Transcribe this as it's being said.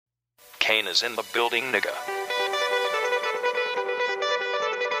entertainers in the building, nigga.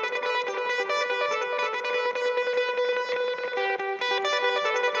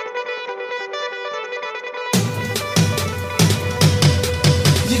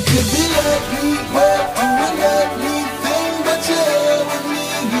 You could be everywhere, doing everything, but you're here with me,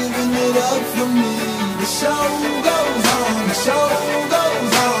 giving it up for me. The show goes on, the show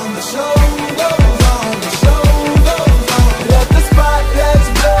goes on, the show goes on, the show goes on. Let the spotlights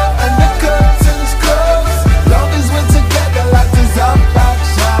blow and the curtains close. Long as we're together, light is up,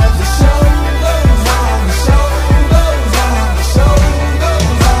 backshine. The show goes on, the show goes on, the show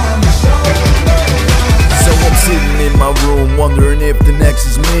goes on, the show goes on. So I'm sitting in my room wondering if the next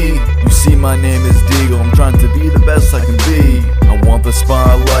is me. You see, my name is DeagLe, I'm trying to be the best I can be. I want the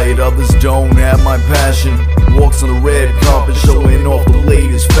spotlight, others don't have my passion. Walks on the red carpet showing off the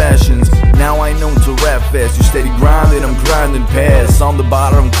latest fashions. Now I know to rap fast, you steady grinding, I'm grinding past. On the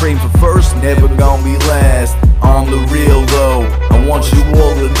bottom, cream for first, never gonna be last. On the real though, I want you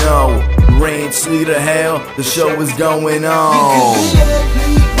all to know, rain, sleet or hail, the show is going on.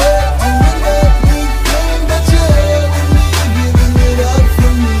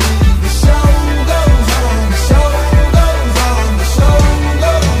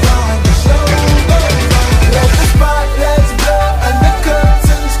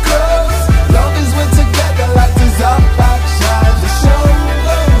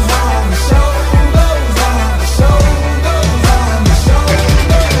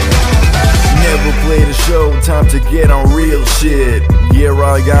 Time to get on real shit. Yeah,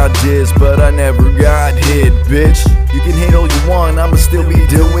 I got this, but I never got hit, bitch. You can hate all you want, I'ma still be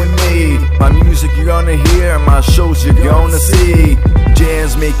doing me. My music you're gonna hear, my shows you're gonna see.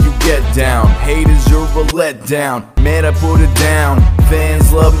 Jams make you get down, haters you're a letdown. Man, I put it down,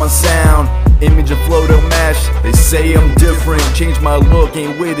 fans love my sound. Image and flow don't match, they say I'm different. Change my look,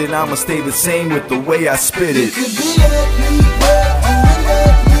 ain't with it, I'ma stay the same with the way I spit it. You could be everywhere.